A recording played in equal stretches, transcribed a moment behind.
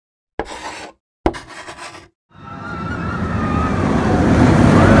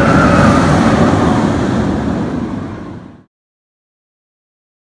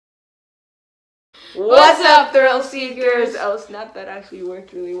up, thrill seekers? Oh snap, that actually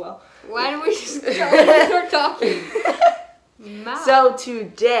worked really well. Why don't we just start talking? So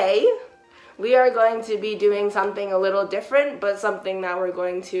today, we are going to be doing something a little different, but something that we're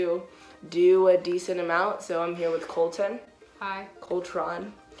going to do a decent amount. So I'm here with Colton. Hi.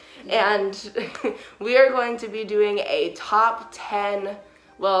 Coltron. And we are going to be doing a top 10,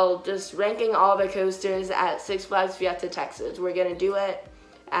 well, just ranking all the coasters at Six Flags Fiesta Texas. We're going to do it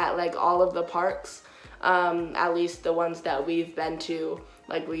at like all of the parks, at least the ones that we've been to,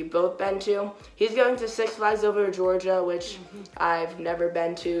 like we've both been to. He's going to Six Flags over Georgia, which I've never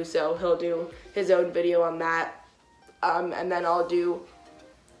been to, so he'll do his own video on that. And then I'll do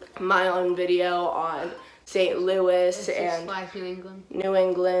my own video on St. Louis and New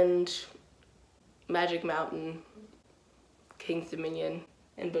England, Magic Mountain, Kings Dominion,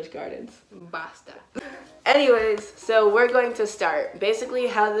 and Busch Gardens. Basta. Anyways, so we're going to start. Basically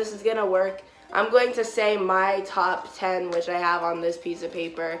how this is going to work, I'm going to say my top 10, which I have on this piece of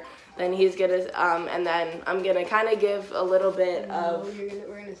paper. Then he's going to, and then I'm going to kind of give a little bit of... we're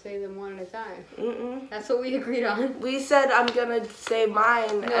going to say them one at a time. That's what we agreed on. We said I'm going to say mine,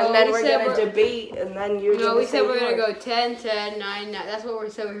 and then we're going to debate, and then you're going to say No, we said we're going to yours. go 10, 10, 9, 9. That's what we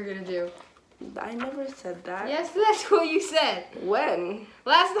said we were going to do. I never said that. Yes, that's what you said. When?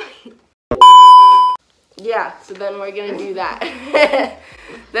 Last night. Yeah, so then we're going to do that.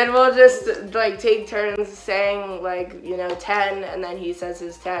 Then we'll just like take turns saying like, 10, and then he says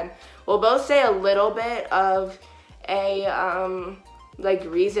his 10. We'll both say a little bit of a like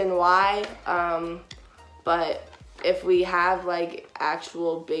reason why, but if we have like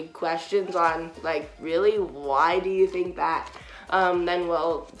actual big questions on like really why do you think that, then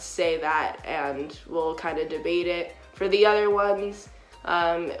we'll say that and we'll kind of debate it. For the other ones,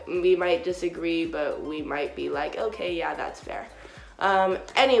 we might disagree, but we might be like, okay, yeah, that's fair.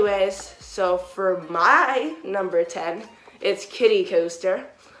 Anyways, so for my number 10, it's Kiddie Coaster.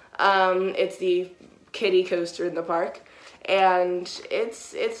 It's the kiddie coaster in the park, and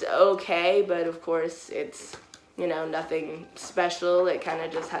it's okay, but of course it's, nothing special. It kind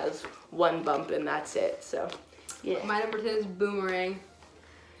of just has one bump and that's it, so yeah. My number 10 is Boomerang,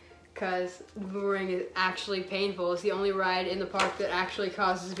 because Boomerang is actually painful. It's the only ride in the park that actually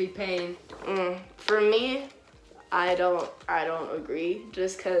causes me pain. For me, I don't agree,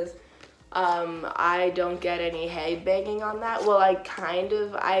 just because I don't get any head banging on that. Well,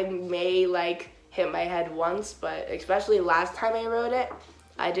 I may like hit my head once, but especially last time I rode it,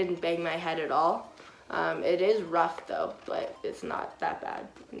 I didn't bang my head at all. It is rough though, but it's not that bad.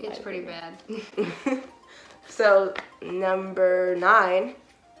 It's pretty bad. So number 9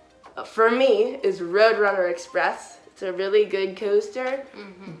 for me is Roadrunner Express. It's a really good coaster,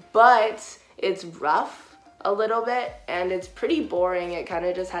 but it's rough a little bit, and it's pretty boring. It kind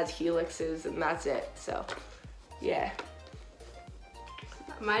of just has helixes, and that's it. So, yeah.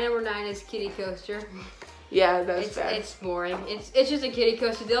 My number 9 is Kiddie Coaster. Yeah, that's fair. It's boring. It's just a kiddie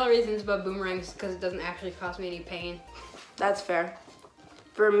coaster. The only reason it's about Boomerang is because it doesn't actually cause me any pain. That's fair.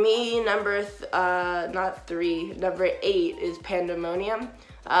 For me, number 8 is Pandemonium.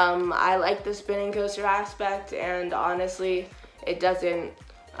 I like the spinning coaster aspect, and honestly, it doesn't.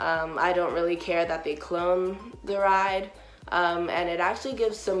 I don't really care that they clone the ride, and it actually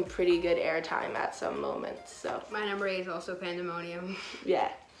gives some pretty good airtime at some moments. So my number 8 is also Pandemonium.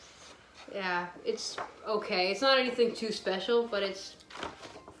 Yeah. Yeah, it's okay. It's not anything too special, but it's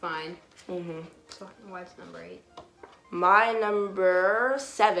fine. So what's number 8? My number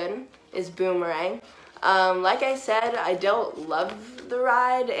 7 is Boomerang. Like I said, I don't love the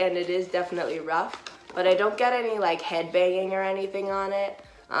ride, and it is definitely rough, but I don't get any like head banging or anything on it.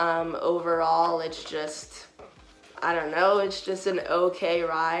 Overall, it's just, I don't know, it's just an okay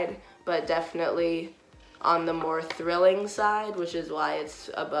ride, but definitely on the more thrilling side, which is why it's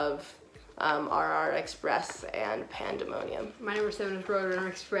above RR Express and Pandemonium. My number 7 is Roadrunner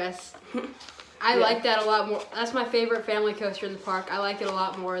Express. I like that a lot more. That's my favorite family coaster in the park. I like it a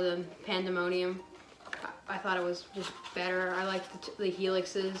lot more than Pandemonium. I thought it was just better. I liked the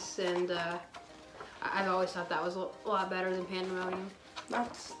helixes, and I've always thought that was a lot better than Pandemonium.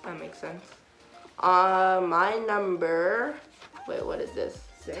 That makes sense. My number, wait, what is this?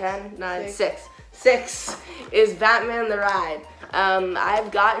 10, 9, 6. 6 is Batman the Ride.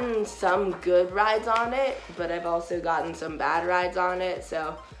 I've gotten some good rides on it, but I've also gotten some bad rides on it.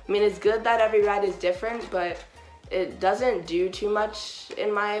 So, I mean, it's good that every ride is different, but it doesn't do too much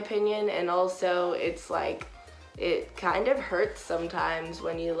in my opinion. And also, it's like, it kind of hurts sometimes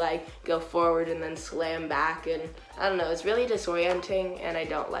when you like go forward and then slam back, and I don't know, it's really disorienting, and I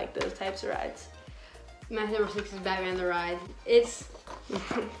don't like those types of rides. My number 6 is Batman the Ride. It's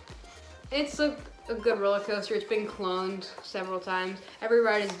a good roller coaster. It's been cloned several times. Every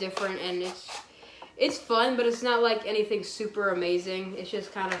ride is different, and it's fun, but it's not like anything super amazing. It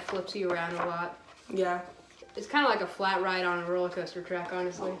just kind of flips you around a lot. Yeah. It's kind of like a flat ride on a roller coaster track,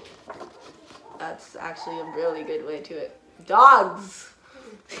 honestly. That's actually a really good way to it. Dogs!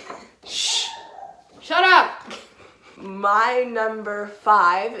 Shh! Shut up! My number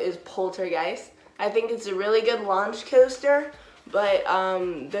 5 is Poltergeist. I think it's a really good launch coaster, but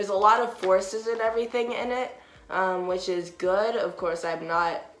there's a lot of forces and everything in it, which is good. Of course, I'm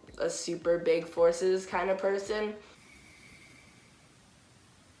not a super big forces kind of person.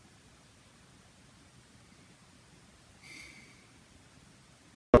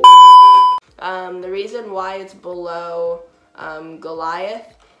 The reason why it's below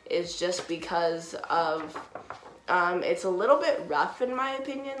Goliath is just because of it's a little bit rough in my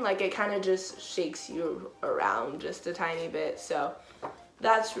opinion. Like it kind of just shakes you around just a tiny bit. So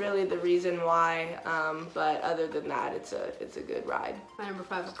that's really the reason why. But other than that, it's a good ride. My number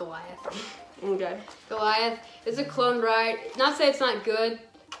 5 is Goliath. Okay. Goliath is a clone ride. Not to say it's not good,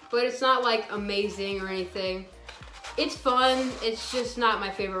 but it's not like amazing or anything. It's fun. It's just not my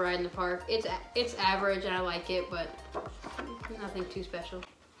favorite ride in the park. It's average and I like it, but nothing too special.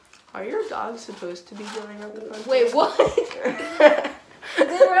 Are your dogs supposed to be going out the front door? Wait, what? They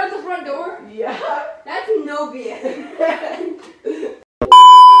were out the front door? Yeah. That's no BS.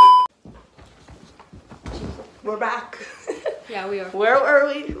 We're back. Yeah, we are. Where are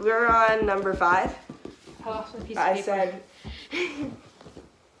we? We're on number 5. Oh, a piece of I paper. said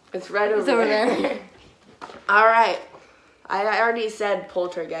it's right over It's over there. there. All right. I already said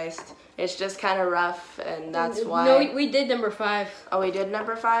Poltergeist. It's just kind of rough, and that's why. No, we did number 5. Oh, we did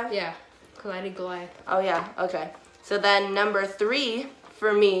number 5? Yeah, because I did Goliath. Oh, yeah. Okay. So then number 3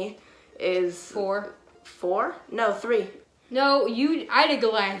 for me is 4. 4? No, 3. No, I did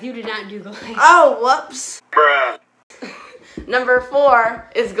Goliath. You did not do Goliath. Oh, whoops. Bruh. Number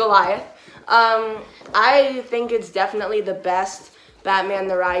 4 is Goliath. I think it's definitely the best Batman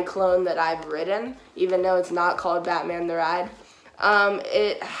the Ride clone that I've ridden, even though it's not called Batman the Ride.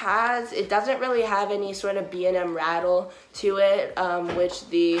 It doesn't really have any sort of B&M rattle to it, which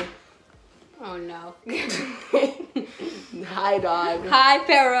the... Oh no. Hi, dog. Hi,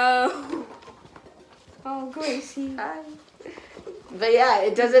 Pharaoh. Oh, Gracie. Hi. But yeah,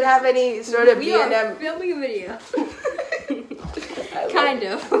 it doesn't have any sort of We B&M... are filming a video. Kind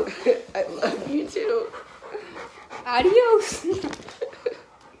of. I love you too. Adios.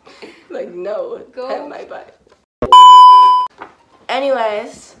 Like, no, Go. pet my butt.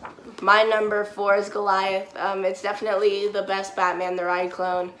 Anyways, my number 4 is Goliath. It's definitely the best Batman the Ride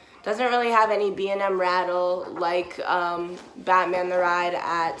clone. Doesn't really have any B&M rattle like Batman the Ride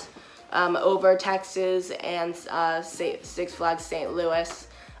at Over Texas and Six Flags St. Louis.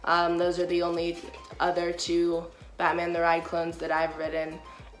 Those are the only other 2 Batman the Ride clones that I've ridden.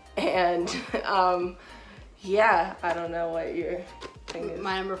 And yeah, I don't know what your thing is.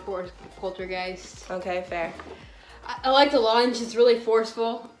 My number 4 is Poltergeist. Okay, fair. I like the launch. It's really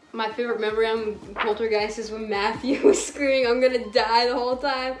forceful. My favorite memory on Poltergeist is when Matthew was screaming, "I'm gonna die" the whole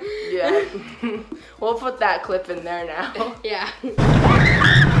time. Yeah. We'll put that clip in there now. Yeah.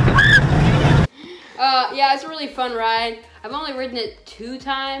 Yeah, it's a really fun ride. I've only ridden it 2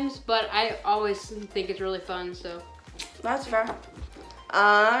 times, but I always think it's really fun, so. That's fair.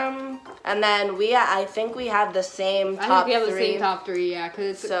 And then I think we have the same top 3. I think we have the same top 3, yeah, because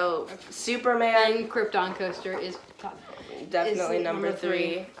it's so Superman and Krypton Coaster is top. definitely is number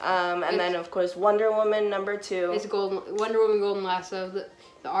 3. 3. And then of course Wonder Woman number 2. It's Wonder Woman Golden Lasso, the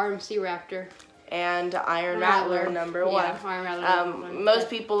RMC Raptor. And Iron Rattler number 1. Yeah, Iron Rattler number 1. Most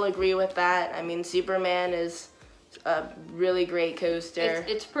people agree with that. I mean, Superman is a really great coaster.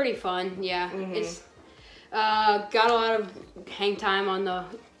 It's pretty fun, yeah. Mm-hmm. It's got a lot of hang time on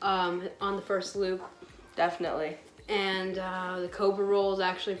the first loop. Definitely. And the Cobra roll is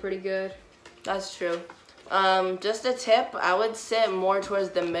actually pretty good. That's true. Just a tip, I would sit more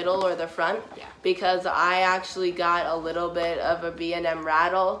towards the middle or the front, Yeah. because I actually got a little bit of a B&M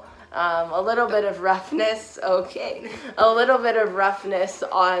rattle, a little bit of roughness, okay, a little bit of roughness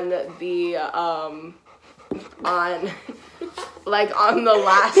on the, on the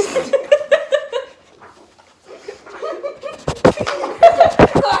last...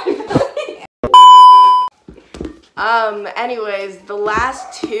 Anyways, the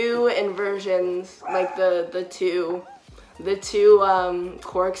last 2 inversions, like the two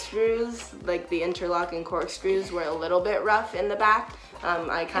corkscrews, like the interlocking corkscrews, were a little bit rough in the back.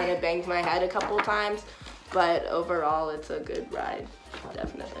 I kind of banged my head a couple times, but overall it's a good ride,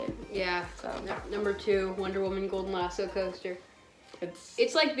 definitely. Yeah. So. Number 2, Wonder Woman Golden Lasso Coaster.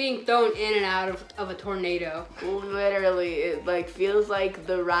 It's like being thrown in and out of a tornado. Literally, it like feels like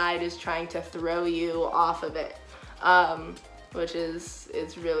the ride is trying to throw you off of it, which is,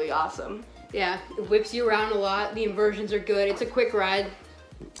 it's really awesome. Yeah, it whips you around a lot. The inversions are good. It's a quick ride.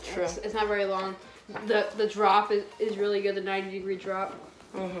 True. It's not very long. The drop is really good, the 90-degree drop.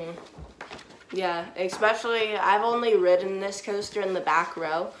 Mm-hmm. Yeah, especially, I've only ridden this coaster in the back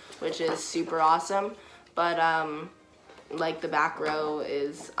row, which is super awesome, but like the back row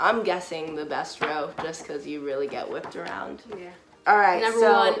is, I'm guessing, the best row, just because you really get whipped around. Yeah. All right, Number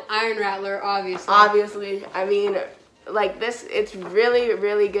so one, Iron Rattler, obviously. Obviously, I mean, like this, it's really,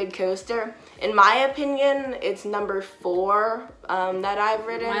 really good coaster. In my opinion, it's number 4 that I've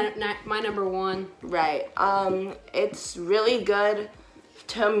ridden. My number 1. Right. It's really good.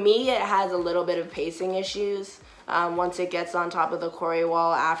 To me, it has a little bit of pacing issues once it gets on top of the quarry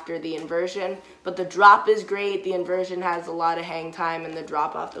wall after the inversion. But the drop is great. The inversion has a lot of hang time, and the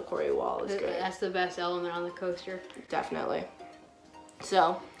drop off the quarry wall is great. That's the best element on the coaster. Definitely.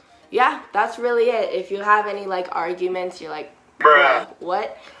 So, yeah, that's really it. If you have any like arguments, you're like, bruh,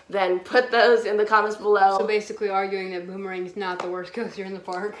 what? Then put those in the comments below. So basically arguing that Boomerang is not the worst coaster in the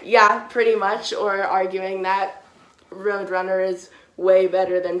park. Yeah, pretty much. Or arguing that Roadrunner is way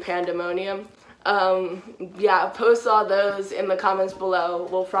better than Pandemonium. Yeah, post all those in the comments below.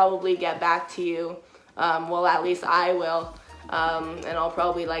 We'll probably get back to you. Well, at least I will. And I'll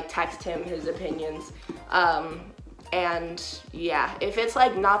probably like text him his opinions. And yeah, if it's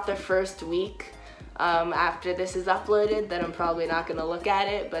like not the first week after this is uploaded, then I'm probably not gonna look at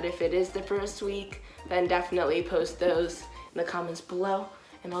it. But if it is the first week, then definitely post those in the comments below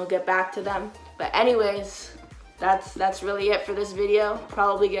and I'll get back to them. But anyways, that's really it for this video.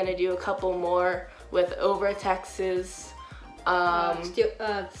 Probably gonna do a couple more with Over Texas,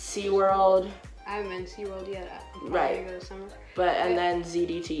 SeaWorld. I haven't been to SeaWorld yet. I'm right. Gonna go this summer. But and then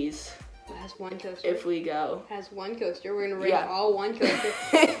ZDTs. It has one coaster. If we go. It has one coaster. We're gonna rate all one coaster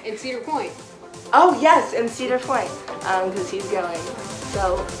in Cedar Point. Oh yes, in Cedar Point, because he's going.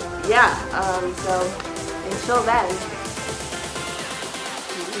 So yeah, so until then,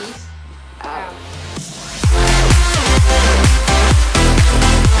 Peace out.